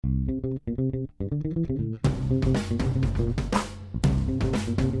Hey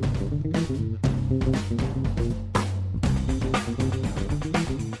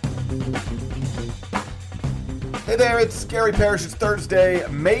there, it's Gary Parrish. It's Thursday,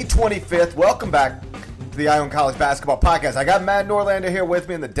 May 25th. Welcome back to the Ion College Basketball Podcast. I got Matt Norlander here with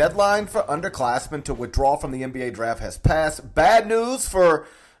me, and the deadline for underclassmen to withdraw from the NBA draft has passed. Bad news for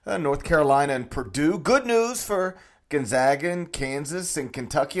North Carolina and Purdue. Good news for Gonzaga and Kansas and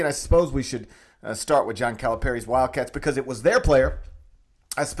Kentucky. And I suppose we should start with John Calipari's Wildcats because it was their player,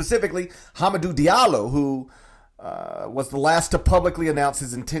 specifically Hamidou Diallo, who was the last to publicly announce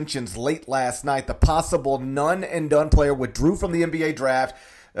his intentions late last night. The possible none-and-done player withdrew from the NBA draft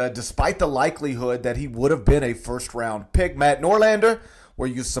despite the likelihood that he would have been a first-round pick. Matt Norlander, were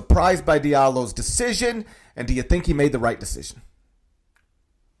you surprised by Diallo's decision, and do you think he made the right decision?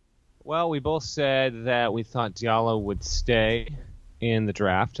 Well, we both said that we thought Diallo would stay in the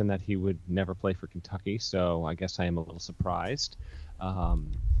draft and that he would never play for Kentucky, so I guess I am a little surprised. I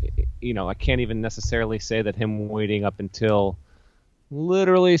can't even necessarily say that him waiting up until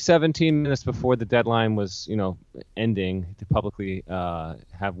literally 17 minutes before the deadline was, ending to publicly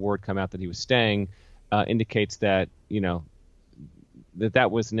have word come out that he was staying indicates that, that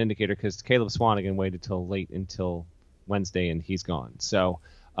was an indicator because Caleb Swanigan waited until Wednesday and he's gone. So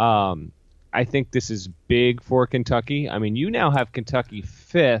I think this is big for Kentucky. I mean, you now have Kentucky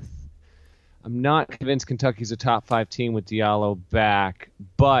 5th. I'm not convinced Kentucky's a top 5 team with Diallo back,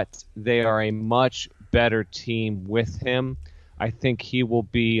 but they are a much better team with him. I think he will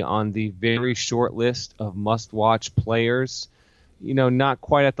be on the very short list of must-watch players. Not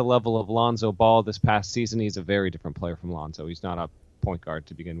quite at the level of Lonzo Ball this past season. He's a very different player from Lonzo. He's not a point guard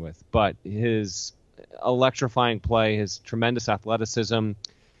to begin with, but his electrifying play, his tremendous athleticism,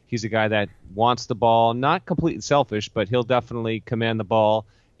 he's a guy that wants the ball, not completely selfish, but he'll definitely command the ball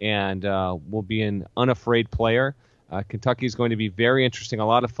and will be an unafraid player. Kentucky is going to be very interesting, a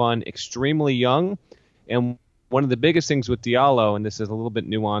lot of fun, extremely young. And one of the biggest things with Diallo, and this is a little bit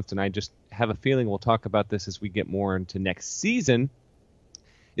nuanced, and I just have a feeling we'll talk about this as we get more into next season,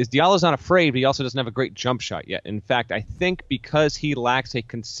 is Diallo's not afraid, but he also doesn't have a great jump shot yet. In fact, I think because he lacks a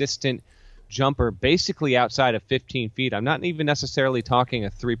consistent jumper basically outside of 15 feet, I'm not even necessarily talking a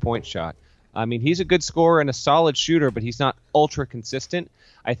three-point shot. I mean, he's a good scorer and a solid shooter, but he's not ultra consistent.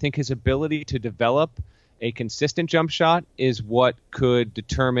 I think his ability to develop a consistent jump shot is what could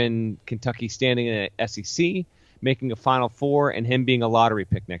determine Kentucky standing in the SEC, making a Final Four, and him being a lottery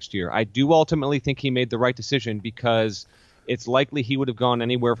pick next year. I do ultimately think he made the right decision because it's likely he would have gone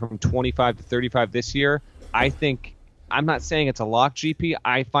anywhere from 25 to 35 this year. I'm not saying it's a lock, GP.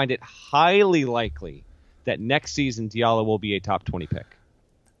 I find it highly likely that next season Diallo will be a top 20 pick.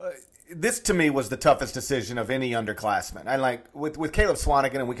 This, to me, was the toughest decision of any underclassman. I like with Caleb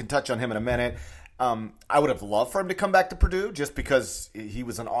Swanigan, and we can touch on him in a minute. I would have loved for him to come back to Purdue just because he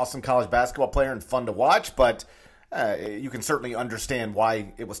was an awesome college basketball player and fun to watch, but you can certainly understand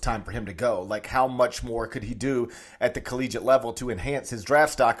why it was time for him to go. Like, how much more could he do at the collegiate level to enhance his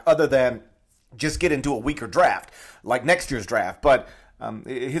draft stock other than just get into a weaker draft, like next year's draft? But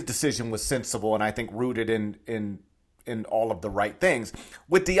his decision was sensible and I think rooted in all of the right things.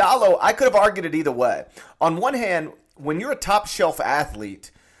 With Diallo, I could have argued it either way. On one hand, when you're a top shelf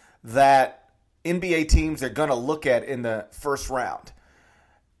athlete that NBA teams are going to look at in the first round,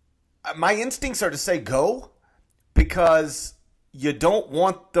 my instincts are to say go because you don't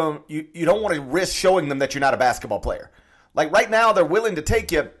want them. You don't want to risk showing them that you're not a basketball player. Like right now, they're willing to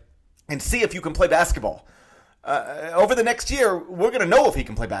take you and see if you can play basketball. Over the next year, we're going to know if he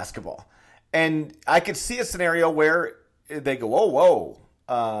can play basketball. And I could see a scenario where they go,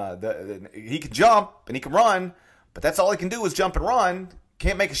 he can jump and he can run, but that's all he can do is jump and run.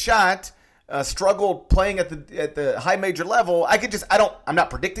 Can't make a shot. Struggled playing at the high major level. I'm not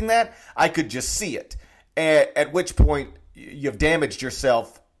predicting that. I could just see it. At which point you've damaged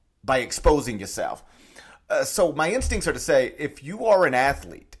yourself by exposing yourself. So my instincts are to say, if you are an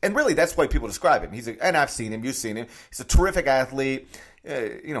athlete, and really that's the way people describe him. And I've seen him, you've seen him. He's a terrific athlete.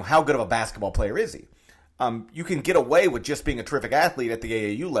 How good of a basketball player is he? You can get away with just being a terrific athlete at the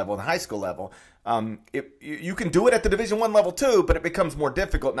AAU level and the high school level. You can do it at the Division I level too, but it becomes more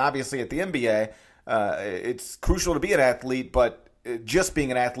difficult. And obviously at the NBA, it's crucial to be an athlete, but just being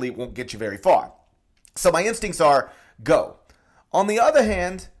an athlete won't get you very far. So my instincts are go. On the other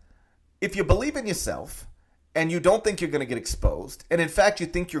hand, if you believe in yourself and you don't think you're going to get exposed, and in fact you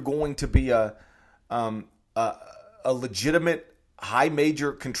think you're going to be a legitimate high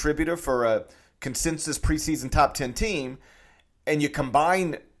major contributor for a consensus preseason top 10 team, and you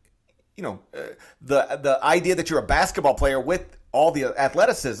combine the idea that you're a basketball player with all the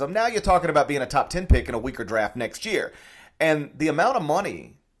athleticism, now you're talking about being a top 10 pick in a weaker draft next year. And the amount of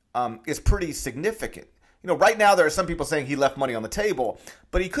money is pretty significant. Right now there are some people saying he left money on the table,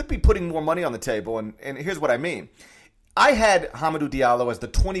 but he could be putting more money on the table. And here's what I mean. I had Hamidou Diallo as the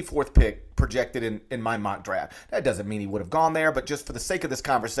 24th pick projected in my mock draft. That doesn't mean he would have gone there, but just for the sake of this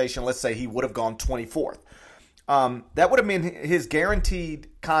conversation, let's say he would have gone 24th. That would have meant his guaranteed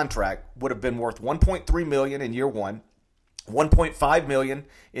contract would have been worth $1.3 million in year one, $1.5 million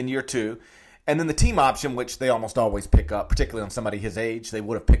in year two, and then the team option, which they almost always pick up, particularly on somebody his age, they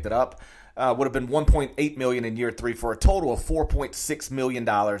would have picked it up, would have been $1.8 million in year three for a total of $4.6 million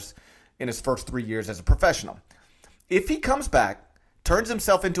in his first 3 years as a professional. If he comes back, turns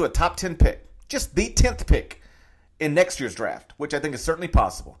himself into a top 10 pick, just the 10th pick in next year's draft, which I think is certainly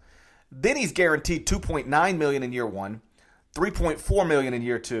possible, then he's guaranteed $2.9 million in year one, $3.4 million in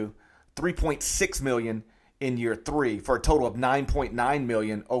year two, $3.6 million in year three, for a total of $9.9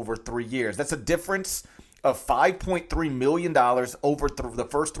 million over 3 years. That's a difference of $5.3 million over the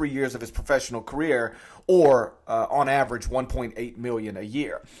first 3 years of his professional career, or on average $1.8 million a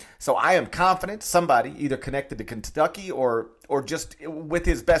year. So I am confident somebody, either connected to Kentucky or just with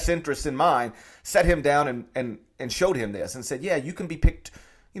his best interests in mind, set him down and showed him this and said, yeah, you can be picked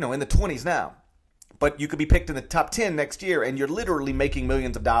in the 20s now, but you could be picked in the top 10 next year, and you're literally making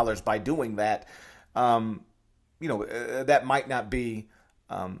millions of dollars by doing that. That might not be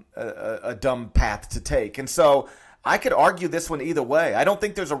a dumb path to take. And so I could argue this one either way. I don't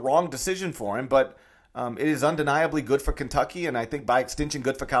think there's a wrong decision for him, but it is undeniably good for Kentucky, and I think by extension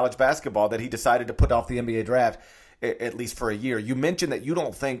good for college basketball that he decided to put off the NBA draft at least for a year. You mentioned that you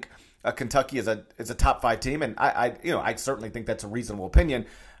don't think Kentucky is a top 5 team, and I certainly think that's a reasonable opinion.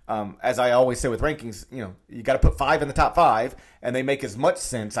 As I always say with rankings, you got to put 5 in the top 5, and they make as much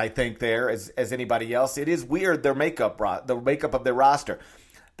sense, I think, there as anybody else. It is weird, the makeup of their roster.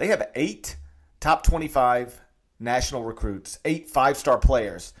 They have 8 top 25 national recruits, 8 5-star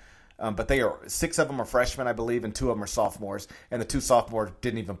players, but 6 of them are freshmen, I believe, and 2 of them are sophomores, and the 2 sophomores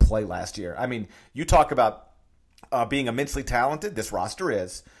didn't even play last year. I mean, you talk about being immensely talented. This roster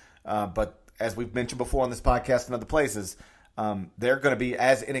is, but as we've mentioned before on this podcast and other places, they're going to be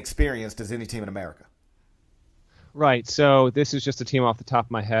as inexperienced as any team in America. Right. So this is just a team off the top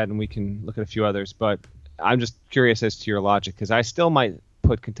of my head, and we can look at a few others. But I'm just curious as to your logic, because I still might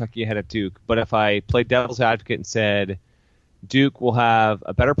put Kentucky ahead of Duke. But if I played devil's advocate and said Duke will have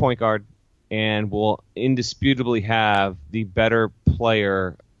a better point guard and will indisputably have the better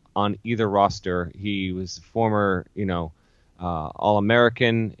player on either roster. He was a former,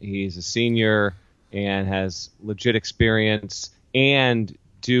 All-American. He's a senior and has legit experience, and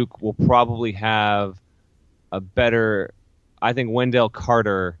Duke will probably have a better, I think Wendell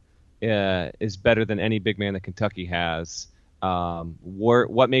Carter is better than any big man that Kentucky has.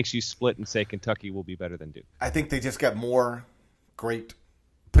 What makes you split and say Kentucky will be better than Duke? I think they just got more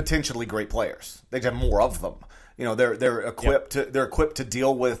potentially great players. They have more of them. They're equipped to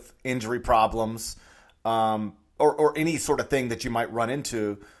deal with injury problems, or any sort of thing that you might run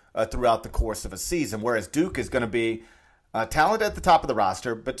into throughout the course of a season, whereas Duke is going to be talented at the top of the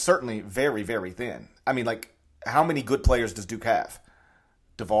roster, but certainly very, very thin. I mean, how many good players does Duke have?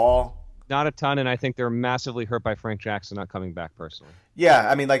 Duvall? Not a ton, and I think they're massively hurt by Frank Jackson not coming back personally. Yeah,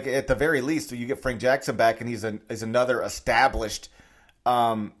 I mean, at the very least, you get Frank Jackson back, and he's another established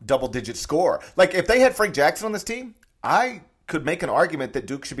double-digit scorer. If they had Frank Jackson on this team, I could make an argument that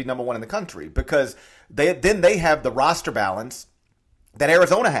Duke should be number 1 in the country, because they have the roster balance that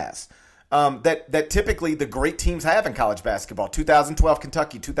Arizona has, that typically the great teams have in college basketball. 2012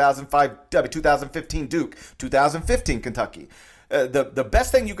 Kentucky, 2015 Duke, 2015 Kentucky. The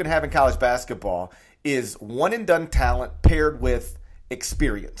best thing you can have in college basketball is one-and-done talent paired with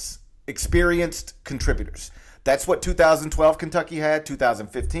experienced contributors. That's what 2012 Kentucky had,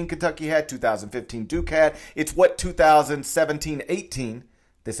 2015 Kentucky had, 2015 Duke had. It's what 2017-18,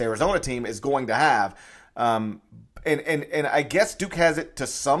 this Arizona team, is going to have. And I guess Duke has it to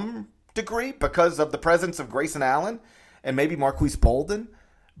some degree because of the presence of Grayson Allen and maybe Marquise Bolden,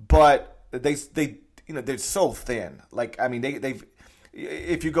 but they're so thin. They've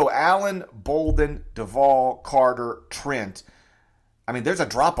if you go Allen, Bolden, Duvall, Carter, Trent, there's a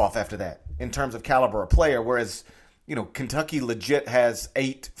drop off after that in terms of caliber of player, whereas Kentucky legit has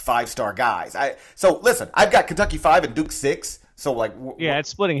 8 5-star guys. So listen, I've got Kentucky 5 and Duke 6. So it's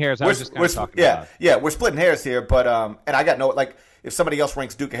splitting hairs. I was just kind of talking about. Yeah, we're splitting hairs here, but and I got if somebody else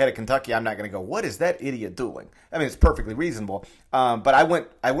ranks Duke ahead of Kentucky, I'm not going to go, what is that idiot doing? It's perfectly reasonable. But I went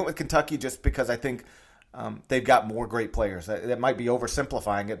with Kentucky just because I think they've got more great players. That might be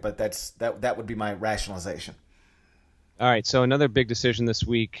oversimplifying it, but that would be my rationalization. All right, so another big decision this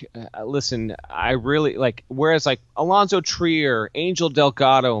week. Listen, I really whereas Alonzo Trier, Angel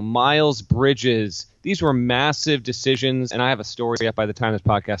Delgado, Miles Bridges, these were massive decisions, and I have a story up by the time this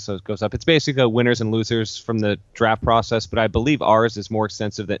podcast goes up. It's basically winners and losers from the draft process, but I believe ours is more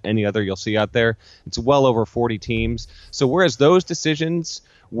extensive than any other you'll see out there. It's well over 40 teams. So whereas those decisions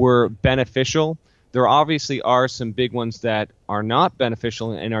were beneficial, there obviously are some big ones that are not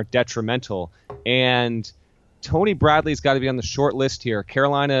beneficial and are detrimental, and Tony Bradley's got to be on the short list here.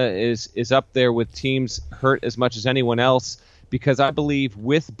 Carolina is up there with teams hurt as much as anyone else, because I believe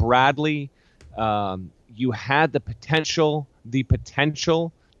with Bradley, you had the potential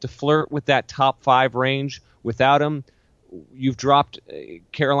to flirt with that top 5 range. Without him, you've dropped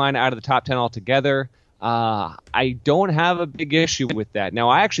Carolina out of the top 10 altogether. I don't have a big issue with that. Now,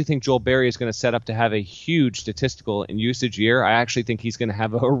 I actually think Joel Berry is going to set up to have a huge statistical and usage year. I actually think he's going to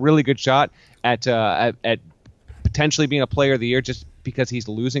have a really good shot at potentially being a player of the year, just because he's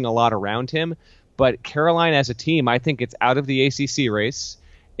losing a lot around him. But Carolina as a team, I think it's out of the ACC race,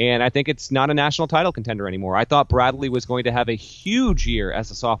 and I think it's not a national title contender anymore. I thought Bradley was going to have a huge year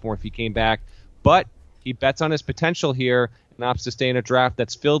as a sophomore if he came back, but he bets on his potential here and opts to stay in a draft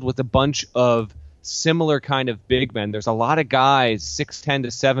that's filled with a bunch of similar kind of big men. There's a lot of guys 6'10 to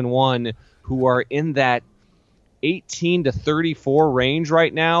 7'1 who are in that 18 to 34 range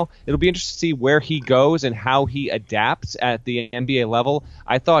right now. It'll be interesting to see where he goes and how he adapts at the NBA level.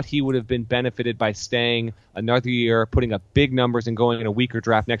 I thought he would have been benefited by staying another year, putting up big numbers and going in a weaker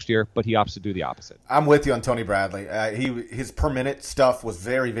draft next year, but he opts to do the opposite. I'm with you on Tony Bradley. His per minute stuff was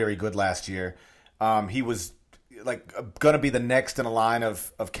very, very good last year. He was going to be the next in a line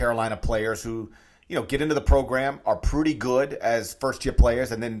of Carolina players who, get into the program, are pretty good as first-year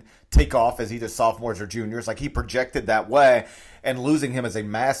players, and then take off as either sophomores or juniors. He projected that way, and losing him is a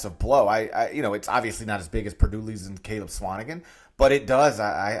massive blow. It's obviously not as big as Purdue losing Caleb Swanigan, but it does.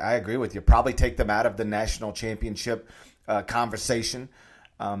 I agree with you. Probably take them out of the national championship conversation,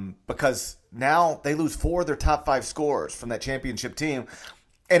 because now they lose 4 of their top 5 scorers from that championship team,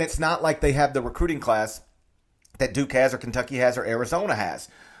 and it's not like they have the recruiting class that Duke has or Kentucky has or Arizona has,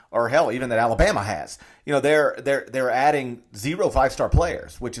 or hell, even that Alabama has. They're adding 0 5-star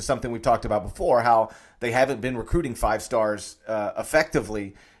players, which is something we've talked about before, how they haven't been recruiting 5 stars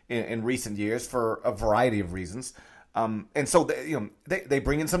effectively in recent years for a variety of reasons. And so they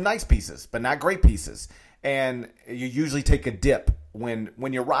bring in some nice pieces, but not great pieces. And you usually take a dip when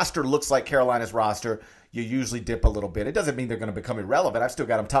your roster looks like Carolina's roster. You usually dip a little bit. It doesn't mean they're going to become irrelevant. I've still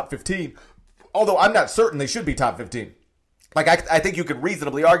got them top 15, although I'm not certain they should be top 15. I think you could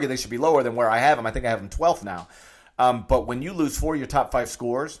reasonably argue they should be lower than where I have them. I think I have them 12th now. But when you lose 4 of your top 5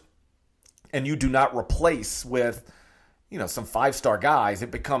 scores and you do not replace with, some 5-star guys,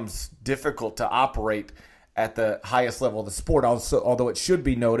 it becomes difficult to operate at the highest level of the sport. Also, although it should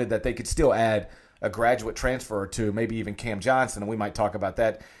be noted that they could still add a graduate transfer or two, maybe even Cam Johnson, and we might talk about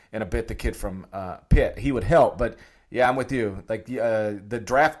that in a bit, the kid from Pitt. He would help. But, yeah, I'm with you. The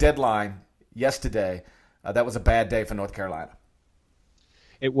draft deadline yesterday, that was a bad day for North Carolina.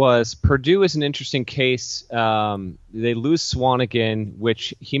 It was. Purdue is an interesting case. They lose Swanigan,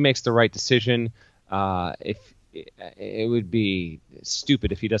 which he makes the right decision. If it would be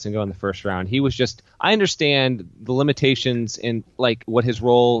stupid if he doesn't go in the first round. He was just. I understand the limitations in what his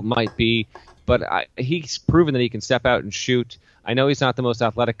role might be, but he's proven that he can step out and shoot. I know he's not the most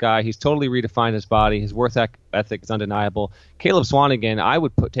athletic guy. He's totally redefined his body. His work ethic is undeniable. Caleb Swanigan, I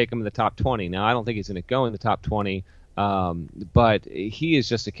would take him in the top 20. Now, I don't think he's going to go in the top 20, but he is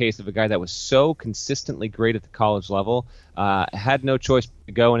just a case of a guy that was so consistently great at the college level, had no choice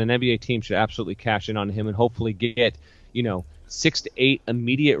to go, and an NBA team should absolutely cash in on him and hopefully get, 6 to 8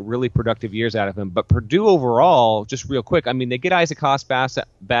 immediate, really productive years out of him. But Purdue overall, just real quick, they get Isaac Haas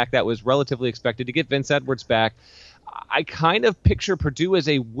back. That was relatively expected. To get Vince Edwards back, I kind of picture Purdue as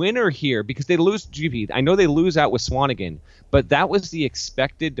a winner here because they lose GP. I know they lose out with Swanigan, but that was the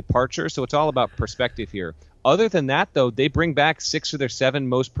expected departure, so it's all about perspective here. Other than that, though, they bring back 6 of their 7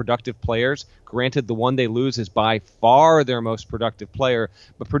 most productive players. Granted, the one they lose is by far their most productive player,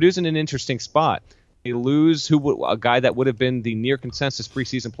 but Purdue's in an interesting spot. They lose a guy that would have been the near consensus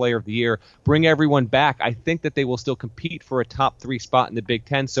preseason player of the year, bring everyone back. I think that they will still compete for a top 3 spot in the Big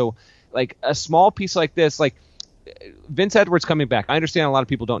Ten. So, a small piece like this, Vince Edwards coming back. I understand a lot of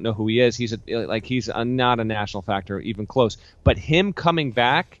people don't know who he is. He's not a national factor, even close. But him coming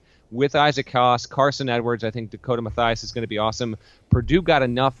back with Isaac Haas, Carson Edwards, I think Dakota Mathias is going to be awesome. Purdue got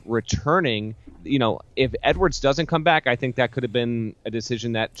enough returning. If Edwards doesn't come back, I think that could have been a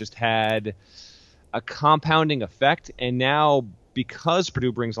decision that just had a compounding effect. And now, because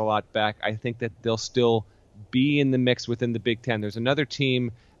Purdue brings a lot back, I think that they'll still be in the mix within the Big Ten. There's another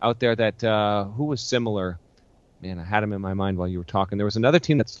team out there that who was similar. Man, I had him in my mind while you were talking. There was another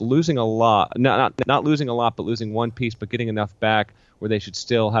team that's losing a lot, not losing a lot, but losing one piece, but getting enough back where they should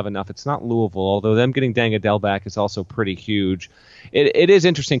still have enough. It's not Louisville, although them getting Deng Adel back is also pretty huge. It is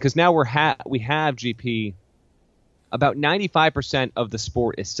interesting because now we have GP. About 95% of the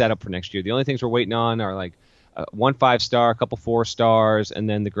sport is set up for next year. The only things we're waiting on are like 1 5-star, a couple 4-stars, and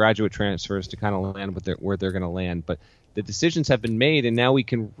then the graduate transfers to kind of land where they're going to land. But the decisions have been made, and now we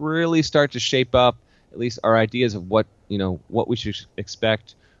can really start to shape up at least our ideas of what we should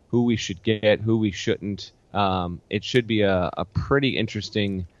expect, who we should get, who we shouldn't. It should be a pretty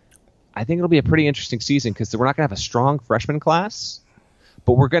interesting. I think it'll be a pretty interesting season because we're not going to have a strong freshman class,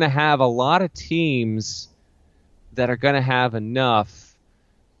 but we're going to have a lot of teams that are going to have enough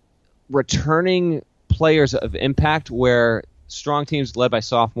returning players of impact where strong teams led by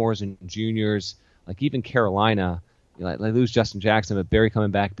sophomores and juniors, like even Carolina, they lose Justin Jackson, but Barry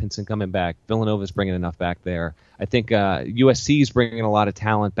coming back, Pinson coming back, Villanova's bringing enough back there. I think USC's bringing a lot of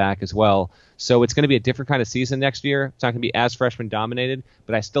talent back as well. So it's going to be a different kind of season next year. It's not going to be as freshman dominated,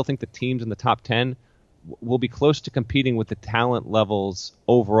 but I still think the teams in the top 10 will be close to competing with the talent levels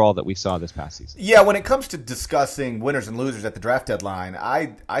overall that we saw this past season. Yeah, when it comes to discussing winners and losers at the draft deadline,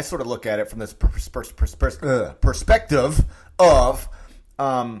 I sort of look at it from this perspective of,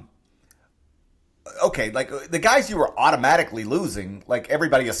 okay, like the guys you were automatically losing, like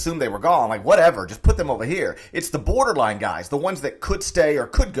everybody assumed they were gone, like whatever, just put them over here. It's the borderline guys, the ones that could stay or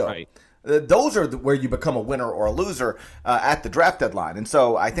could go. Right. Those are where you become a winner or a loser at the draft deadline. And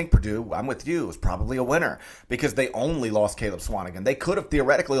so I think Purdue, I'm with you, is probably a winner because they only lost Caleb Swanigan. They could have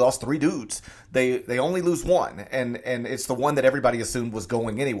theoretically lost 3 dudes. They only lose one, and it's the one that everybody assumed was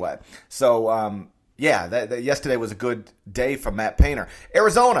going anyway. So, yesterday was a good day for Matt Painter.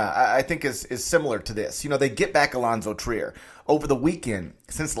 Arizona, I think, is similar to this. They get back Alonzo Trier. Over the weekend,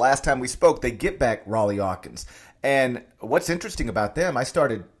 since last time we spoke, they get back Raleigh Hawkins. And what's interesting about them, I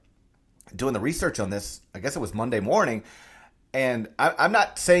started doing the research on this, I guess it was Monday morning, and I'm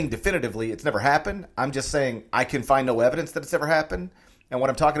not saying definitively it's never happened. I'm just saying I can find no evidence that it's ever happened. And what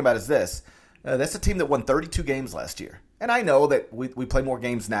I'm talking about is this. That's a team that won 32 games last year. And I know that we play more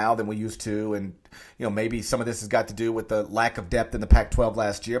games now than we used to, and maybe some of this has got to do with the lack of depth in the Pac-12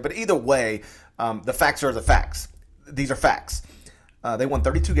 last year. But either way, the facts are the facts. These are facts. They won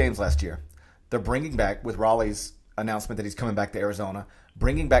 32 games last year. They're bringing back, with Raleigh's announcement that he's coming back to Arizona,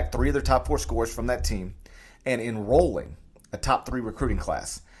 bringing back 3 of their top 4 scorers from that team and enrolling a top 3 recruiting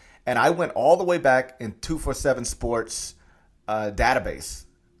class. And I went all the way back in 247 Sports database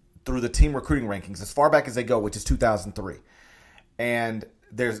through the team recruiting rankings as far back as they go, which is 2003. And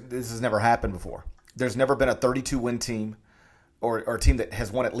this has never happened before. There's never been a 32-win team or a team that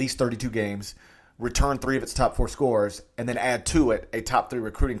has won at least 32 games, return 3 of its top 4 scorers, and then add to it a top 3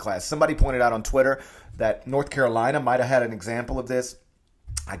 recruiting class. Somebody pointed out on Twitter that North Carolina might have had an example of this.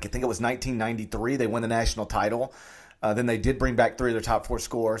 I think it was 1993. They won the national title. Then they did bring back 3 of their top 4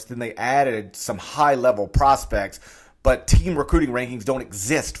 scorers. Then they added some high-level prospects, but team recruiting rankings don't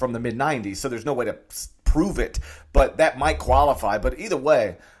exist from the mid-'90s, so there's no way to prove it. But that might qualify. But either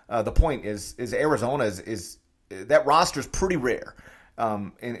way, the point is Arizona is that roster is pretty rare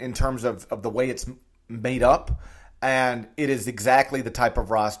in terms of the way it's made up, and it is exactly the type of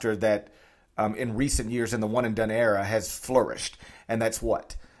roster that in recent years in the one-and-done era has flourished. And that's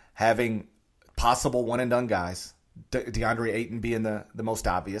what? Having possible one-and-done guys, DeAndre Ayton being the most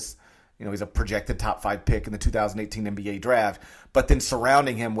obvious. He's a projected top 5 pick in the 2018 NBA draft, but then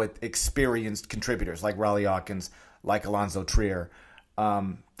surrounding him with experienced contributors like Raleigh Hawkins, like Alonzo Trier.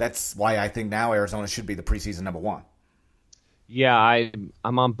 That's why I think now Arizona should be the preseason number 1. Yeah,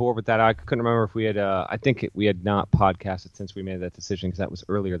 I'm on board with that. I couldn't remember if we had. I think we had not podcasted since we made that decision because that was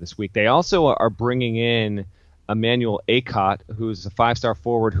earlier this week. They also are bringing in Emmanuel Acott, who's a 5-star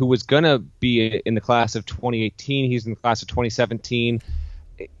forward who was going to be in the class of 2018. He's in the class of 2017.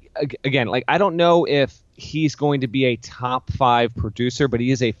 Again, I don't know if he's going to be a top 5 producer, but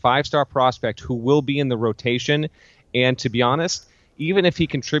he is a 5-star prospect who will be in the rotation. And to be honest, even if he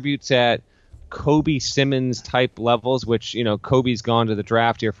contributes at Kobe Simmons type levels, which, Kobe's gone to the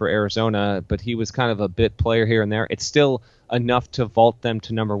draft here for Arizona, but he was kind of a bit player here and there. It's still enough to vault them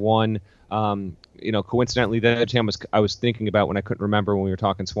to number 1. Coincidentally, the other team I was thinking about when I couldn't remember when we were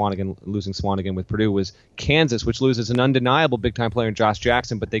talking losing Swanigan with Purdue was Kansas, which loses an undeniable big-time player in Josh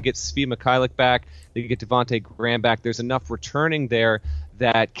Jackson, but they get Svi Mikhailiuk back, they get Devontae Graham back. There's enough returning there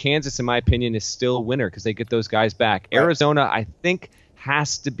that Kansas, in my opinion, is still a winner because they get those guys back. Right. Arizona, I think,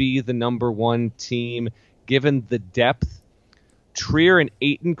 has to be the number 1 team given the depth. Trier and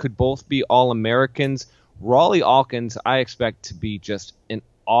Ayton could both be All-Americans. Rawley Alkins, I expect to be just an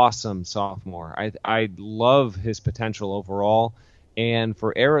awesome sophomore. I love his potential overall. And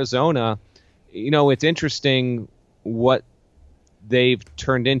for Arizona, it's interesting what they've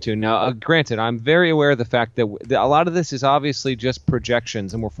turned into. Now, granted, I'm very aware of the fact that a lot of this is obviously just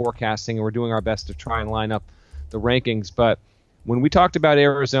projections, and we're forecasting, and we're doing our best to try and line up the rankings. But when we talked about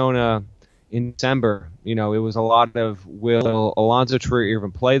Arizona in December, it was a lot of, will Alonzo Trier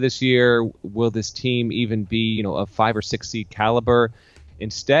even play this year? Will this team even be, a 5 or 6 seed caliber?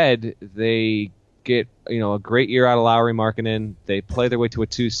 Instead, they get, a great year out of Lauri Markkanen. They play their way to a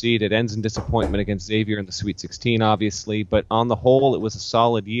 2 seed. It ends in disappointment against Xavier in the Sweet 16, obviously. But on the whole, it was a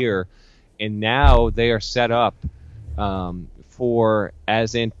solid year. And now they are set up for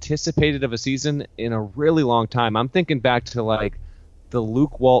as anticipated of a season in a really long time. I'm thinking back to like the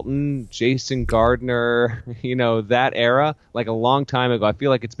Luke Walton, Jason Gardner, that era, like a long time ago. I feel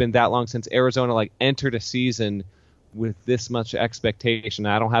like it's been that long since Arizona like entered a season with this much expectation.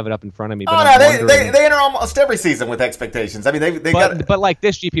 I don't have it up in front of me. But they enter almost every season with expectations. I mean, but like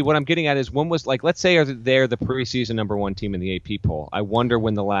this, GP, what I'm getting at is when was, like, let's say they're the preseason number 1 team in the AP poll. I wonder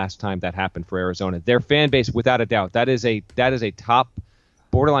when the last time that happened for Arizona. Their fan base, without a doubt, that is a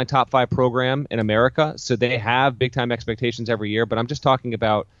borderline top 5 program in America. So they have big time expectations every year. But I'm just talking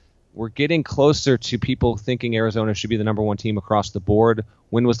about, we're getting closer to people thinking Arizona should be the number 1 team across the board.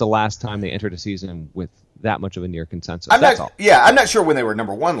 When was the last time they entered a season with that much of a near consensus? I'm not sure when they were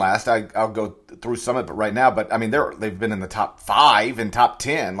number 1 last. I'll go through some of it right now. But I mean, they've been in the top 5 and top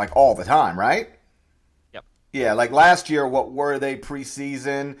 10 like all the time, right? Yep. Yeah, like last year, what were they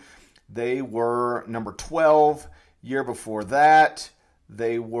preseason? They were number 12. Year before that,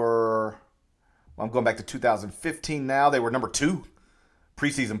 they were. Well, I'm going back to 2015 now. They were number 2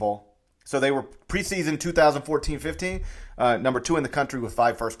 preseason poll. So they were preseason 2014-15, number 2 in the country with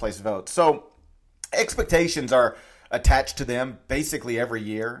 5 first-place votes. So expectations are attached to them basically every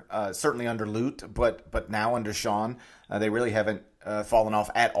year, certainly under Lute, but now under Sean. They really haven't fallen off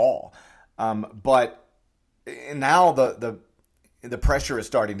at all. But now the pressure is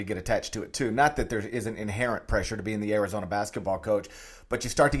starting to get attached to it too. Not that there isn't inherent pressure to being the Arizona basketball coach, but you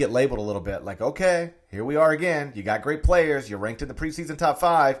start to get labeled a little bit like, okay, here we are again. You got great players. You're ranked in the preseason top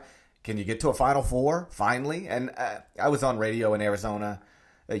 5. Can you get to a Final Four finally? And I was on radio in Arizona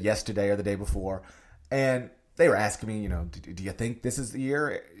yesterday or the day before, and they were asking me, do you think this is the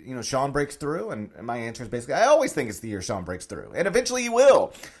year, Sean breaks through? And my answer is basically, I always think it's the year Sean breaks through. And eventually he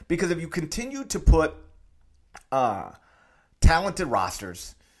will, because if you continue to put talented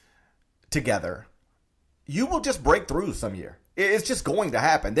rosters together, you will just break through some year. It's just going to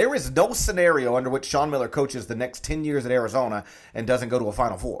happen. There is no scenario under which Sean Miller coaches the next 10 years at Arizona and doesn't go to a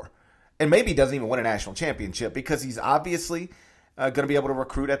Final Four. And maybe doesn't even win a national championship, because he's obviously going to be able to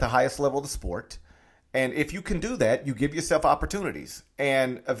recruit at the highest level of the sport. And if you can do that, you give yourself opportunities.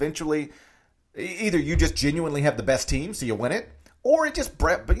 And eventually, either you just genuinely have the best team, so you win it, or it just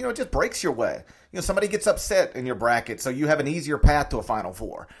breaks your way. Somebody gets upset in your bracket, so you have an easier path to a Final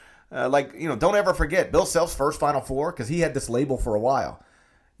Four. Don't ever forget Bill Self's first Final Four, because he had this label for a while.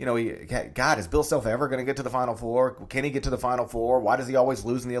 God, is Bill Self ever going to get to the Final Four? Can he get to the Final Four? Why does he always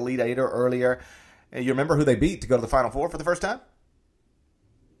lose in the Elite Eight or earlier? And you remember who they beat to go to the Final Four for the first time?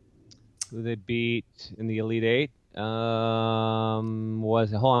 Who they beat in the Elite Eight?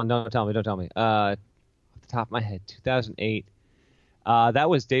 Was it? Hold on, don't tell me. Off the top of my head, 2008. That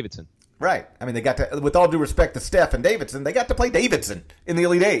was Davidson. Right. I mean, they got to, with all due respect to Steph and Davidson, they got to play Davidson in the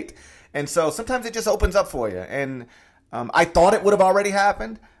Elite Eight. And so sometimes it just opens up for you. And I thought it would have already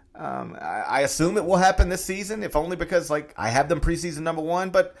happened. I assume it will happen this season, if only because I have them preseason number 1.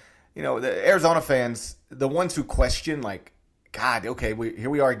 But the Arizona fans, the ones who question God, okay, here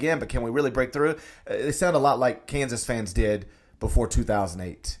we are again, but can we really break through? They sound a lot like Kansas fans did before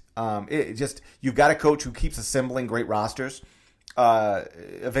 2008. You've got a coach who keeps assembling great rosters.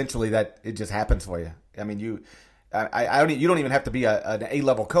 Eventually, that it just happens for you. I mean, you don't even have to be an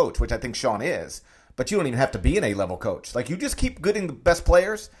A-level coach, which I think Sean is. But you don't even have to be an A-level coach. You just keep getting the best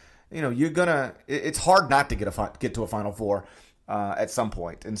players. You're gonna. It's hard not to get to a Final Four at some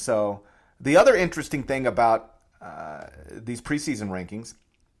point. And so the other interesting thing about these preseason rankings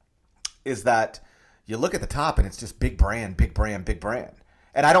is that you look at the top and it's just big brand, big brand, big brand.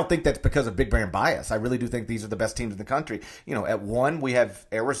 And I don't think that's because of big brand bias. I really do think these are the best teams in the country. At 1, we have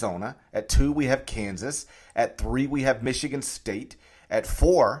Arizona. At 2, we have Kansas. At 3, we have Michigan State. At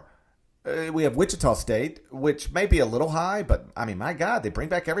 4, we have Wichita State, which may be a little high, but, I mean, my God, they bring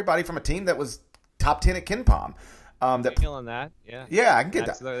back everybody from a team that was top 10 at KenPom. Feeling that? Yeah. Yeah, I can get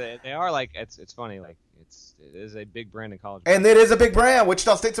that. They are it's funny, It is a big brand in college. And it is a big brand.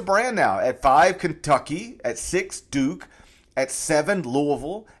 Wichita State's a brand now. At 5, Kentucky. At 6, Duke. At 7,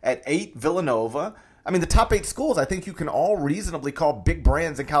 Louisville. At 8, Villanova. I mean, the top 8 schools, I think you can all reasonably call big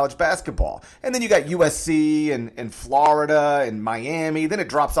brands in college basketball. And then you got USC and Florida and Miami. Then it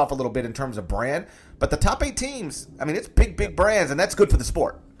drops off a little bit in terms of brand. But the top 8 teams, I mean, it's big brands, and that's good for the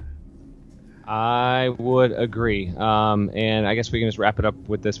sport. I would agree. And I guess we can just wrap it up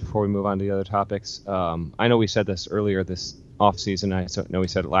with this before we move on to the other topics. I know we said this earlier this offseason. I know we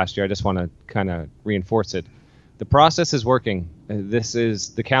said it last year. I just want to kind of reinforce it. The process is working.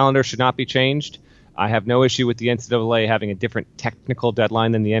 The calendar should not be changed. I have no issue with the NCAA having a different technical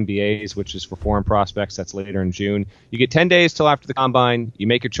deadline than the NBA's, which is for foreign prospects. That's later in June. You get 10 days till after the combine. You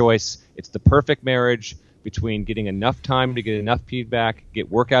make your choice. It's the perfect marriage between getting enough time to get enough feedback,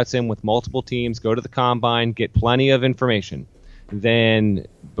 get workouts in with multiple teams, go to the combine, get plenty of information. Then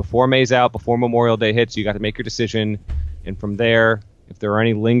before May's out, before Memorial Day hits, you got to make your decision. And from there, if there are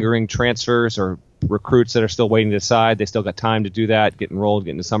any lingering transfers or recruits that are still waiting to decide, they still got time to do that, get enrolled,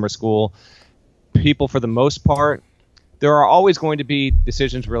 get into summer school. People, for the most part, there are always going to be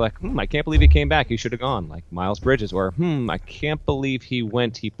decisions where like, I can't believe he came back. He should have gone. Like Miles Bridges, or I can't believe he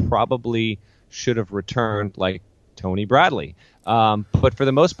went. He probably should have returned, like Tony Bradley. But for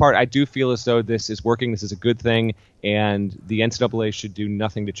the most part, I do feel as though this is working. This is a good thing, and the NCAA should do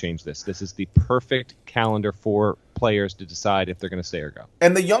nothing to change this. This is the perfect calendar for players to decide if they're going to stay or go.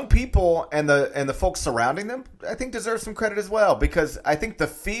 And the young people and the folks surrounding them, I think, deserve some credit as well, because I think the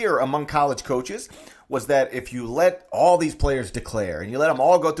fear among college coaches was that if you let all these players declare and you let them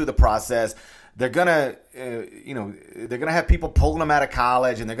all go through the process, they're gonna, they're gonna have people pulling them out of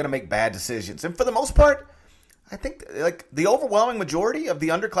college, and they're gonna make bad decisions. And for the most part, I think like the overwhelming majority of the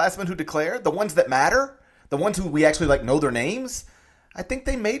underclassmen who declare, the ones that matter, the ones who we actually like know their names, I think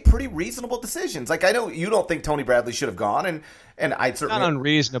they made pretty reasonable decisions. Like I know you don't think Tony Bradley should have gone, and I certainly not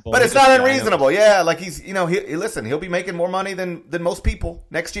unreasonable, but it's not unreasonable. Yeah, like he's he'll be making more money than most people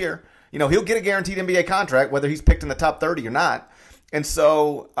next year. He'll get a guaranteed NBA contract whether he's picked in the top 30 or not. And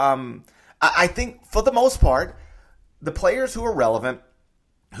so I think for the most part, the players who are relevant,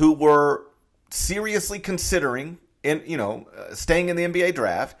 who were seriously considering staying in the NBA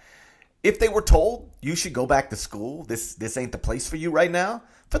draft, if they were told you should go back to school, this ain't the place for you right now,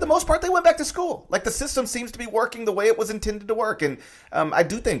 for the most part they went back to school. Like the system seems to be working the way it was intended to work, and I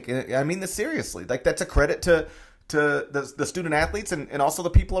do think, I mean this seriously, like that's a credit to the student athletes and also the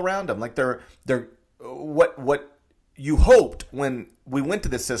people around them. Like they're what you hoped when we went to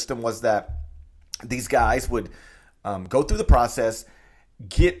this system was that these guys would go through the process,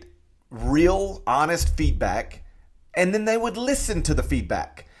 get real, honest feedback, and then they would listen to the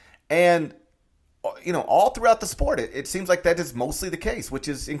feedback. And, all throughout the sport, it seems like that is mostly the case, which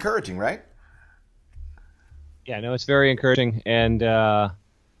is encouraging, right? Yeah, no, it's very encouraging. And,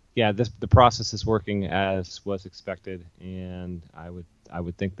 the process is working as was expected. And I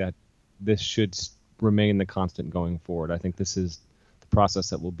would think that this should remain the constant going forward. I think this is the process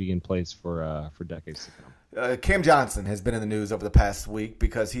that will be in place for decades to come. Cam Johnson has been in the news over the past week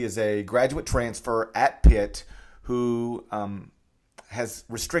because he is a graduate transfer at Pitt who has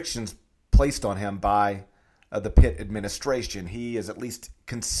restrictions placed on him by the Pitt administration. He is at least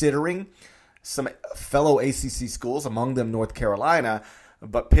considering some fellow ACC schools, among them North Carolina,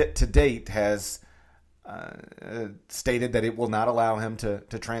 but Pitt to date has stated that it will not allow him to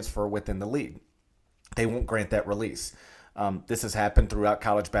transfer within the league. They won't grant that release. This has happened throughout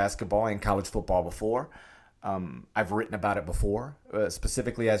college basketball and college football before. I've written about it before,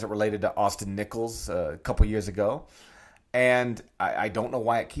 specifically as it related to Austin Nichols a couple years ago. And I don't know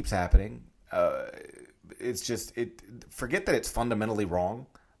why it keeps happening. Forget that it's fundamentally wrong.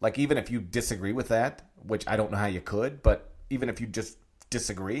 Like, even if you disagree with that, which I don't know how you could, but even if you just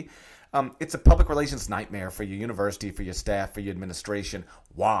disagree, it's a public relations nightmare for your university, for your staff, for your administration.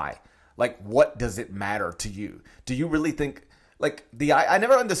 Why? Like, what does it matter to you? Do you really think... Like, I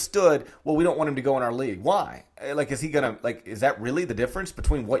never understood, well, we don't want him to go in our league. Why? Like, is that really the difference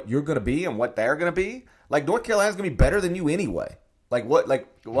between what you're going to be and what they're going to be? Like, North Carolina's going to be better than you anyway.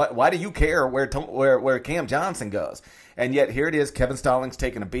 Why do you care where Cam Johnson goes? And yet, here it is, Kevin Stallings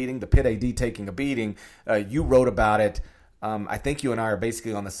taking a beating, the Pitt AD taking a beating. You wrote about it. I think you and I are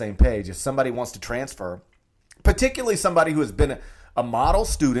basically on the same page. If somebody wants to transfer, particularly somebody who has been a model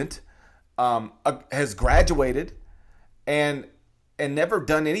student, has graduated, and never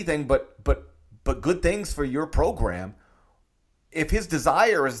done anything but good things for your program, if his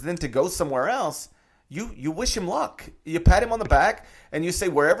desire is then to go somewhere else, you wish him luck. You pat him on the back and you say,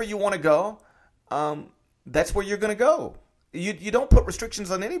 wherever you want to go, that's where you're going to go. You don't put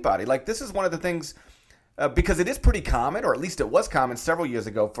restrictions on anybody. Like, this is one of the things because it is pretty common, or at least it was common several years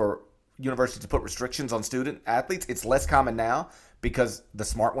ago for universities to put restrictions on student athletes. It's less common now because the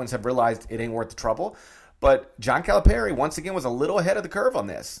smart ones have realized it ain't worth the trouble. But John Calipari, once again, was a little ahead of the curve on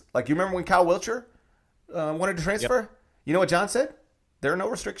this. Like, you remember when Kyle Wilcher wanted to transfer? Yep. You know what John said? There are no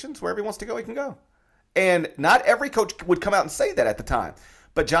restrictions. Wherever he wants to go, he can go. And not every coach would come out and say that at the time.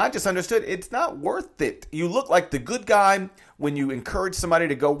 But John just understood it's not worth it. You look like the good guy when you encourage somebody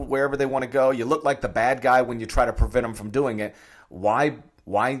to go wherever they want to go. You look like the bad guy when you try to prevent them from doing it. Why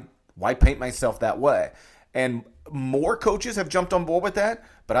paint myself that way? And more coaches have jumped on board with that.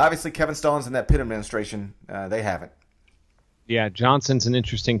 But obviously Kevin Stallings and that Pitt administration, they haven't. Yeah, Johnson's an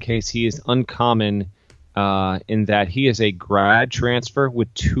interesting case. He is uncommon in that he is a grad transfer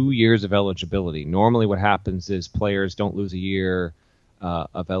with 2 years of eligibility. Normally what happens is players don't lose a year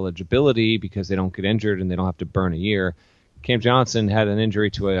of eligibility because they don't get injured and they don't have to burn a year. Cam Johnson had an injury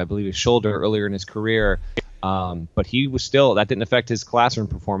to, I believe, his shoulder earlier in his career, but he was still, that didn't affect his classroom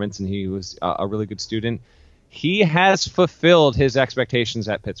performance, and he was a really good student. He has fulfilled his expectations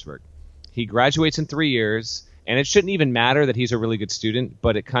at Pittsburgh. He graduates in 3 years, and it shouldn't even matter that he's a really good student,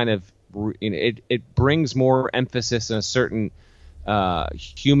 but it kind of, it brings more emphasis on a certain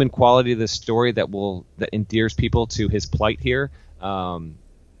human quality of the story that endears people to his plight here.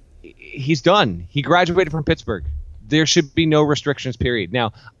 He's done. He graduated from Pittsburgh. There should be no restrictions, period.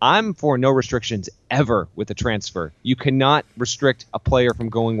 Now, I'm for no restrictions ever with a transfer. You cannot restrict a player from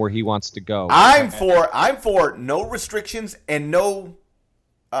going where he wants to go. I'm for no restrictions and no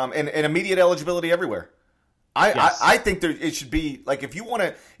and immediate eligibility everywhere. I think it should be like if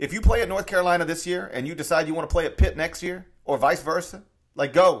you play at North Carolina this year and you decide you want to play at Pitt next year or vice versa,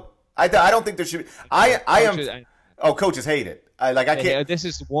 like go. I don't think there should be. Coaches hate it. I can't. This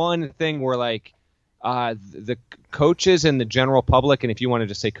is one thing where like the coaches and the general public, and if you want to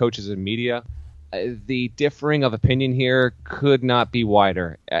just say coaches and media, the differing of opinion here could not be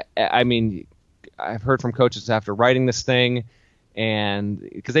wider. I mean, I've heard from coaches after writing this thing, and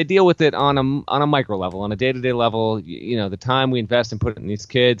because they deal with it on a micro level, on a day-to-day level, you know, the time we invest in putting these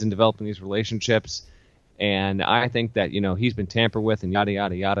kids and developing these relationships, and I think that, you know, he's been tampered with and yada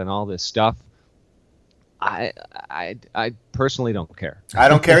yada yada and all this stuff. I personally don't care. I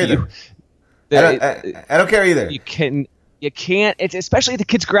don't care either. I don't care either. You can't. It's especially if the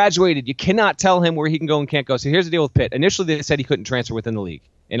kid's graduated. You cannot tell him where he can go and can't go. So here's the deal with Pitt. Initially, they said he couldn't transfer within the league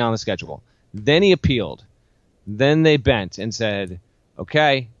and on the schedule. Then he appealed. Then they bent and said,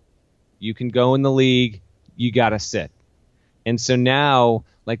 "Okay, you can go in the league. You got to sit." And so now,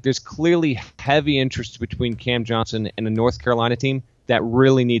 like, there's clearly heavy interest between Cam Johnson and the North Carolina team that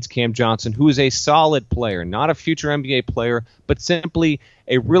really needs Cam Johnson, who is a solid player, not a future NBA player, but simply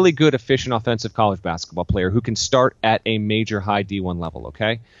a really good, efficient offensive college basketball player who can start at a major high D1 level,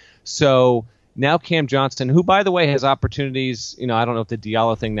 okay? So now Cam Johnson, who, by the way, has opportunities, you know, I don't know if the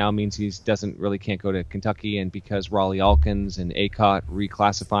Diallo thing now means he can't go to Kentucky, and because Raleigh Alkins and ACOT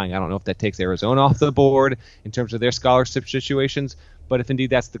reclassifying, I don't know if that takes Arizona off the board in terms of their scholarship situations, but if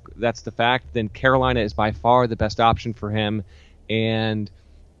indeed that's the fact, then Carolina is by far the best option for him. And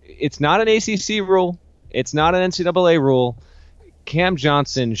it's not an ACC rule. It's not an NCAA rule. Cam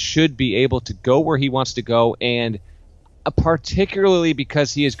Johnson should be able to go where he wants to go, and particularly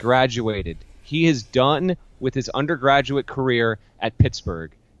because he has graduated. He is done with his undergraduate career at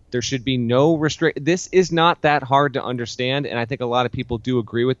Pittsburgh. There should be no restrict. This is not that hard to understand, and I think a lot of people do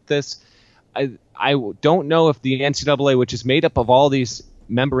agree with this. I don't know if the NCAA, which is made up of all these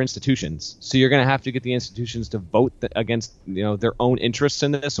member institutions, so you're going to have to get the institutions to vote against, you know, their own interests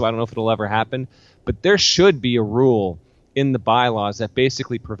in this, so I don't know if it'll ever happen, but there should be a rule in the bylaws that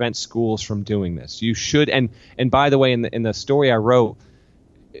basically prevents schools from doing this. You should, and by the way, in the story I wrote,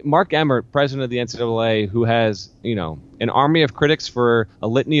 Mark Emmert, president of the NCAA, who has, you know, an army of critics for a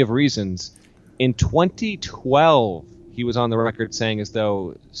litany of reasons, in 2012 he was on the record saying as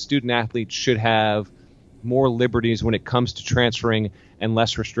though student athletes should have more liberties when it comes to transferring and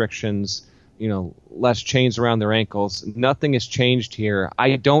less restrictions, you know, less chains around their ankles. Nothing has changed here.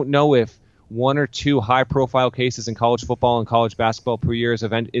 I don't know if one or two high-profile cases in college football and college basketball per year's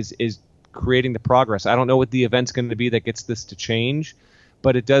event is creating the progress. I don't know what the event's going to be that gets this to change,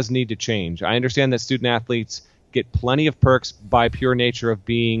 but it does need to change. I understand that student athletes get plenty of perks by pure nature of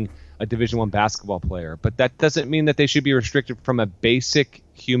being a Division I basketball player, but that doesn't mean that they should be restricted from a basic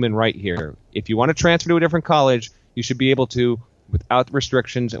human right here. If you want to transfer to a different college, you should be able to without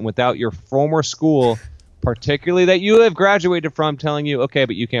restrictions and without your former school, particularly that you have graduated from, telling you, okay,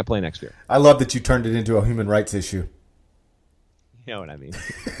 but you can't play next year. I love that you turned it into a human rights issue. You know what I mean?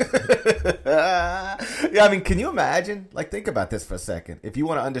 Yeah, I mean, can you imagine? Like, think about this for a second. If you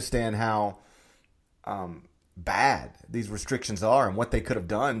want to understand how bad these restrictions are and what they could have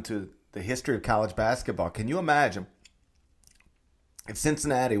done to the history of college basketball. Can you imagine if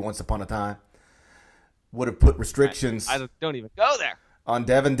Cincinnati, once upon a time, would have put restrictions I don't even go there on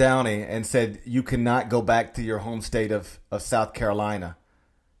Devin Downey and said you cannot go back to your home state of South Carolina?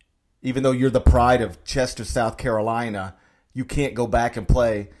 Even though you're the pride of Chester, South Carolina, you can't go back and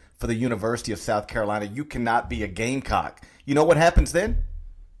play for the University of South Carolina. You cannot be a Gamecock. You know what happens then?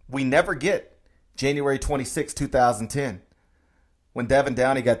 We never get January 26, 2010, when Devin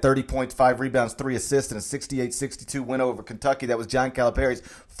Downey got 30 points, 5 rebounds, 3 assists, and a 68-62 win over Kentucky. That was John Calipari's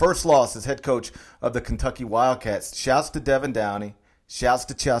first loss as head coach of the Kentucky Wildcats. Shouts to Devin Downey. Shouts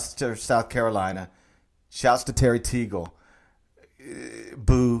to Chester, South Carolina. Shouts to Terry Teagle.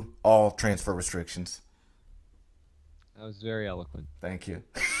 Boo all transfer restrictions. That was very eloquent. Thank you.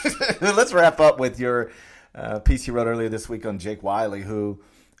 Let's wrap up with your piece you wrote earlier this week on Jake Wiley, who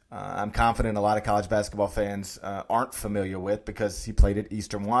I'm confident a lot of college basketball fans aren't familiar with because he played at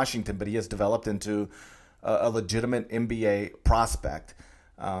Eastern Washington, but he has developed into a legitimate NBA prospect.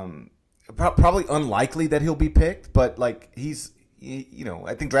 Probably unlikely that he'll be picked, but like he's, you know,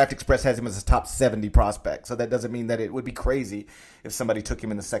 I think Draft Express has him as a top 70 prospect, so that doesn't mean that it would be crazy if somebody took him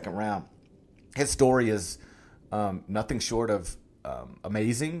in the second round. His story is nothing short of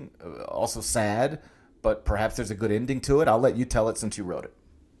amazing, also sad, but perhaps there's a good ending to it. I'll let you tell it since you wrote it.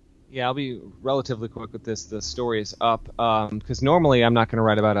 Yeah, I'll be relatively quick with this. The story is up because normally I'm not going to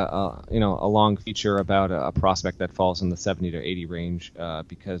write about a long feature about a prospect that falls in the 70 to 80 range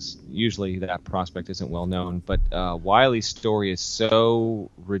because usually that prospect isn't well known. But Wiley's story is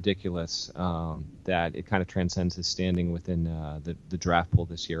so ridiculous that it kind of transcends his standing within the draft pool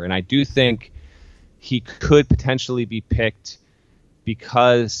this year. And I do think he could potentially be picked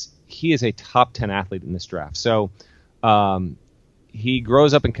because he is a top 10 athlete in this draft. So he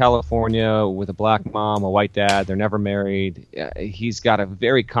grows up in California with a black mom, a white dad. They're never married. He's got a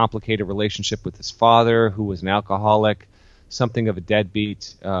very complicated relationship with his father, who was an alcoholic, something of a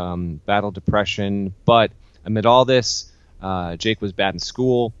deadbeat, battled depression. But amid all this, Jake was bad in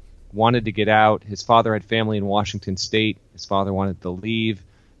school, wanted to get out. His father had family in Washington State. His father wanted to leave.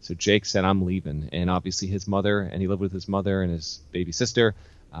 So Jake said, I'm leaving. And obviously his mother, and he lived with his mother and his baby sister,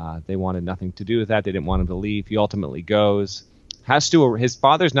 they wanted nothing to do with that. They didn't want him to leave. He ultimately goes. His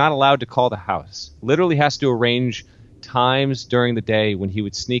father's not allowed to call the house. Literally has to arrange times during the day when he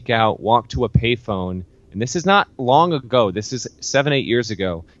would sneak out, walk to a payphone. And this is not long ago. This is 7-8 years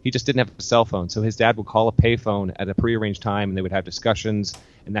ago. He just didn't have a cell phone. So his dad would call a payphone at a prearranged time, and they would have discussions.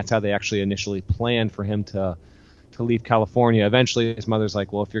 And that's how they actually initially planned for him to leave California. Eventually, his mother's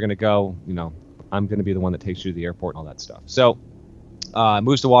like, well, if you're going to go, I'm going to be the one that takes you to the airport and all that stuff. So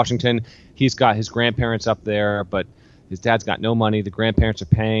moves to Washington. He's got his grandparents up there, but his dad's got no money. The grandparents are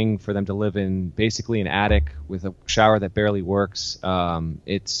paying for them to live in basically an attic with a shower that barely works.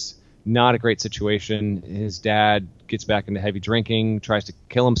 It's not a great situation. His dad gets back into heavy drinking, tries to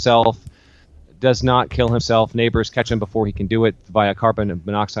kill himself, does not kill himself. Neighbors catch him before he can do it via carbon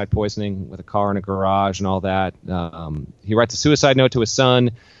monoxide poisoning with a car in a garage and all that. He writes a suicide note to his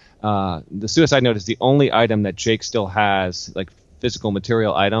son. The suicide note is the only item that Jake still has, like physical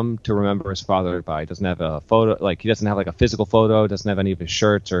material item to remember his father by. He doesn't have a photo, like he doesn't have like a physical photo, doesn't have any of his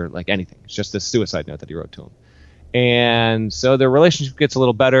shirts or like anything. It's just this suicide note that he wrote to him. And so their relationship gets a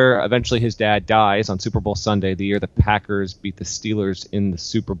little better. Eventually his dad dies on Super Bowl Sunday, the year the Packers beat the Steelers in the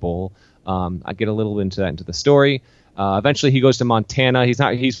Super Bowl. I get a little into that into the story. Eventually he goes to Montana.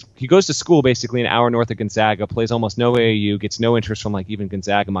 He goes to school basically an hour north of Gonzaga, plays almost no AAU, gets no interest from like even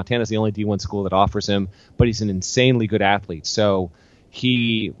Gonzaga. Montana's the only D1 school that offers him, but he's an insanely good athlete. So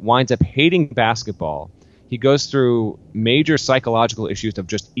he winds up hating basketball. He goes through major psychological issues of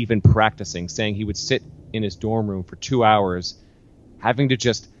just even practicing, saying he would sit in his dorm room for 2 hours having to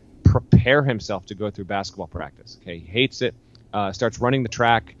just prepare himself to go through basketball practice. Okay, he hates it, starts running the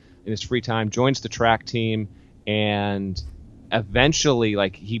track in his free time, joins the track team, and eventually,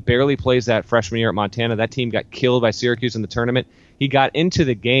 like, he barely plays that freshman year at Montana. That team got killed by Syracuse in the tournament. He got into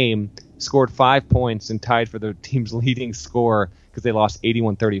the game, scored 5 points, and tied for the team's leading score because they lost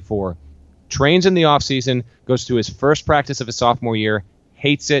 81-34. Trains in the offseason, goes to his first practice of his sophomore year,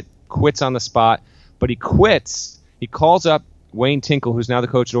 hates it, quits on the spot. But he quits. He calls up Wayne Tinkle, who's now the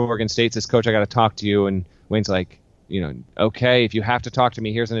coach at Oregon State, says, Coach, I got to talk to you. And Wayne's like, okay, if you have to talk to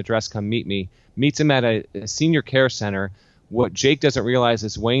me, here's an address, come meet me. Meets him at a senior care center. What Jake doesn't realize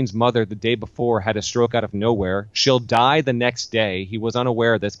is Wayne's mother the day before had a stroke out of nowhere. She'll die the next day. He was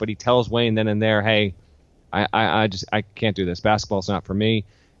unaware of this, but he tells Wayne then and there, hey, I can't do this. Basketball's not for me.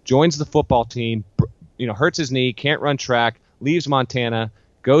 Joins the football team, hurts his knee, can't run track, leaves Montana,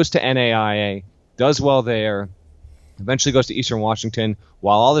 goes to NAIA. does well there, eventually goes to Eastern Washington.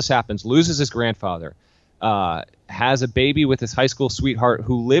 While all this happens, loses his grandfather, has a baby with his high school sweetheart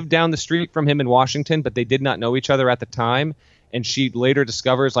who lived down the street from him in Washington, but they did not know each other at the time. And she later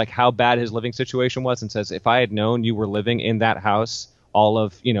discovers like how bad his living situation was and says, if I had known you were living in that house all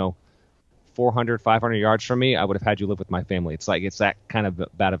of, 400, 500 yards from me, I would have had you live with my family. It's that kind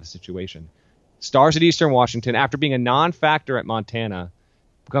of bad of a situation. Stars at Eastern Washington after being a non-factor at Montana,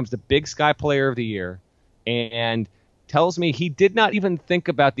 becomes the Big Sky Player of the Year, and tells me he did not even think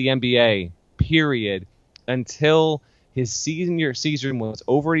about the NBA, period, until his senior season was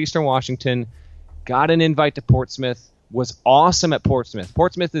over at Eastern Washington, got an invite to Portsmouth, was awesome at Portsmouth.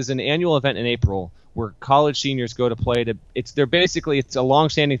 Portsmouth is an annual event in April where college seniors go to play. It's a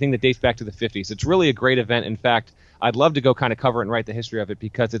long-standing thing that dates back to the 50s. It's really a great event. In fact, I'd love to go kind of cover it and write the history of it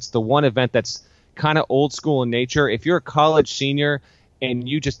because it's the one event that's kind of old school in nature. If you're a college senior and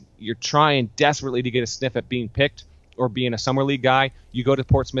you're trying desperately to get a sniff at being picked or being a summer league guy, you go to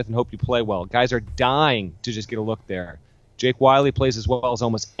Portsmouth and hope you play well. Guys are dying to just get a look there. Jake Wiley plays as well as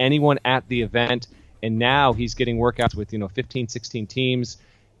almost anyone at the event. And now he's getting workouts with 15, 16 teams.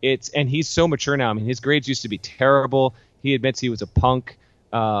 And he's so mature now. I mean, his grades used to be terrible. He admits he was a punk.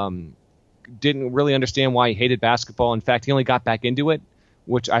 Didn't really understand why he hated basketball. In fact, he only got back into it,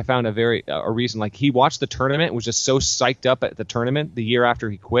 which I found a reason. Like, he watched the tournament, was just so psyched up at the tournament the year after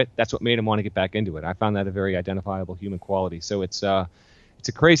he quit. That's what made him want to get back into it. I found that a very identifiable human quality. So it's a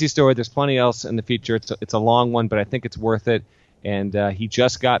crazy story. There's plenty else in the future. It's a long one, but I think it's worth it. And he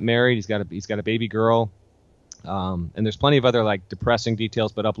just got married. He's got a baby girl. And there's plenty of other like depressing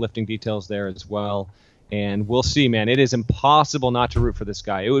details, but uplifting details there as well. And we'll see, man. It is impossible not to root for this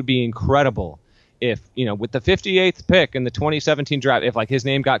guy. It would be incredible if, with the 58th pick in the 2017 draft, if like his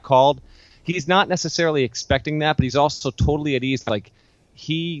name got called. He's not necessarily expecting that, but he's also totally at ease. Like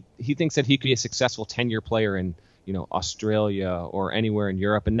he thinks that he could be a successful 10-year player in Australia or anywhere in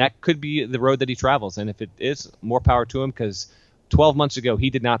Europe, and that could be the road that he travels. And if it is, more power to him, because 12 months ago, he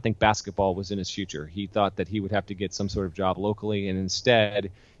did not think basketball was in his future. He thought that he would have to get some sort of job locally, and instead,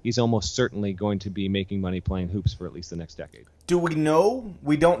 he's almost certainly going to be making money playing hoops for at least the next decade. Do we know?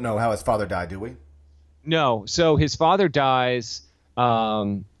 We don't know how his father died, do we? No. So his father dies.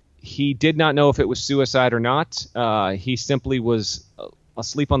 He did not know if it was suicide or not. He simply was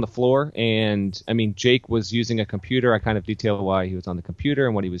asleep on the floor, and I mean, Jake was using a computer. I kind of detail why he was on the computer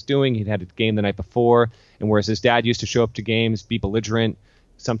and what he was doing. He'd had a game the night before, and whereas his dad used to show up to games, be belligerent,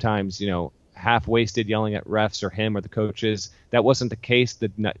 sometimes half-wasted, yelling at refs or him or the coaches, that wasn't the case the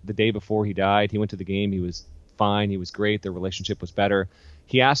day before he died. He went to the game, he was fine, he was great, their relationship was better.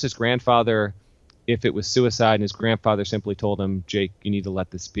 He asked his grandfather if it was suicide, and his grandfather simply told him, Jake, you need to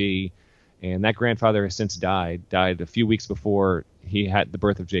let this be. And that grandfather has since died a few weeks before he had the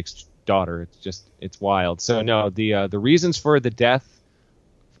birth of Jake's daughter. It's wild. So no, the reasons for the death,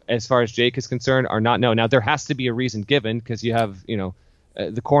 as far as Jake is concerned, are not known. Now there has to be a reason given, because you have,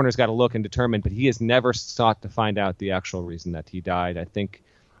 the coroner's got to look and determine, but he has never sought to find out the actual reason that he died, I think.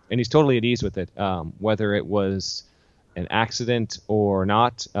 And he's totally at ease with it, whether it was an accident or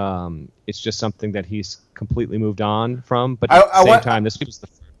not. It's just something that he's completely moved on from. But at the same time, this was the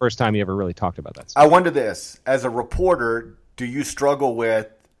first time he ever really talked about that stuff. I wonder this, as a reporter, do you struggle with,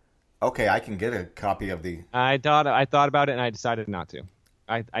 okay, I can get a copy of the... I thought about it and I decided not to.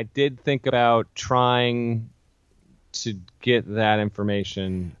 I did think about trying to get that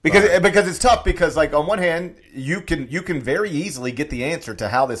information. Because it's tough, because like on one hand, you can very easily get the answer to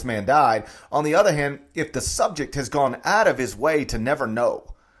how this man died. On the other hand, if the subject has gone out of his way to never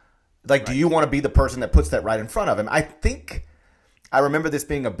know, like, right, do you want to be the person that puts that right in front of him? I remember this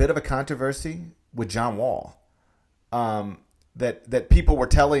being a bit of a controversy with John Wall. That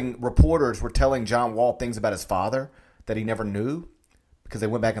reporters were telling John Wall things about his father that he never knew, because they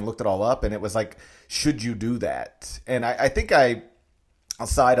went back and looked it all up, and it was like, should you do that? And I think I'll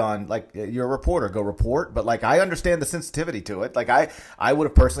side on, like, you're a reporter, go report, but like, I understand the sensitivity to it. Like, I would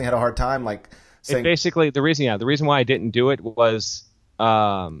have personally had a hard time, like, saying... Basically, the reason why I didn't do it was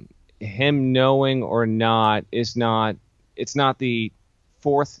him knowing or not is not... It's not the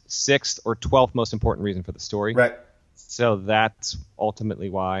 4th, 6th, or 12th most important reason for the story. Right. So that's ultimately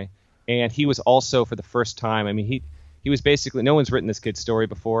why. And he was also, for the first time, I mean, he was basically, no one's written this kid's story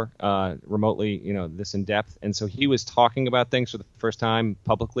before, remotely, this in depth. And so he was talking about things for the first time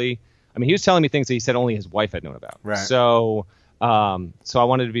publicly. I mean, he was telling me things that he said only his wife had known about. Right. So I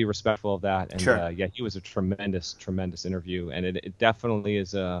wanted to be respectful of that. And sure. He was a tremendous, tremendous interview. And it definitely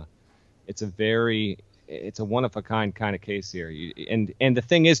is it's a one-of-a-kind kind of case here. And the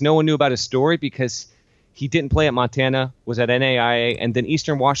thing is, no one knew about his story because he didn't play at Montana, was at NAIA, and then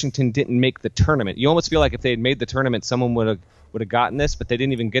Eastern Washington didn't make the tournament. You almost feel like if they had made the tournament, someone would have gotten this, but they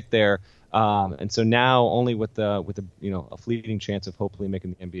didn't even get there. And so now, only with a fleeting chance of hopefully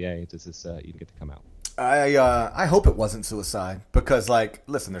making the NBA, does this even get to come out. I hope it wasn't suicide because, like,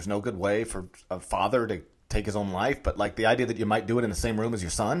 listen, there's no good way for a father to take his own life, but like the idea that you might do it in the same room as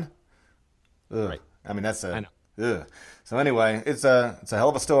your son, right? I mean, that's I know. Ugh. So anyway, it's a hell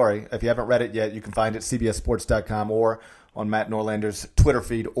of a story. If you haven't read it yet, you can find it at cbssports.com or on Matt Norlander's Twitter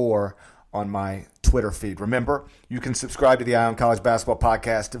feed or on my Twitter feed. Remember, you can subscribe to the Eye on College Basketball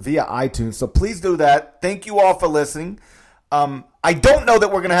Podcast via iTunes, so please do that. Thank you all for listening. I don't know that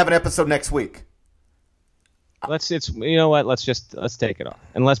we're going to have an episode next week. Let's take it off,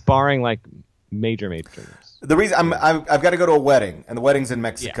 unless barring like major news. The reason I've got to go to a wedding, and the wedding's in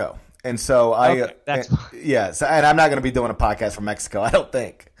Mexico. Yeah. And so that's fine. Yeah, so, and I'm not going to be doing a podcast from Mexico, I don't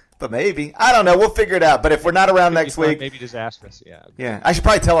think. But maybe. I don't know. We'll figure it out. But if we're not around next week. Maybe disastrous. Yeah. Okay. Yeah. I should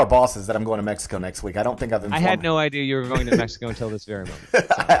probably tell our bosses that I'm going to Mexico next week. I don't think I've informed. I had no idea you were going to Mexico until this very moment. So.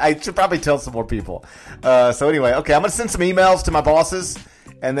 I should probably tell some more people. So anyway, okay, I'm going to send some emails to my bosses,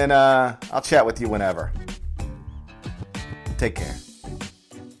 and then I'll chat with you whenever. Take care.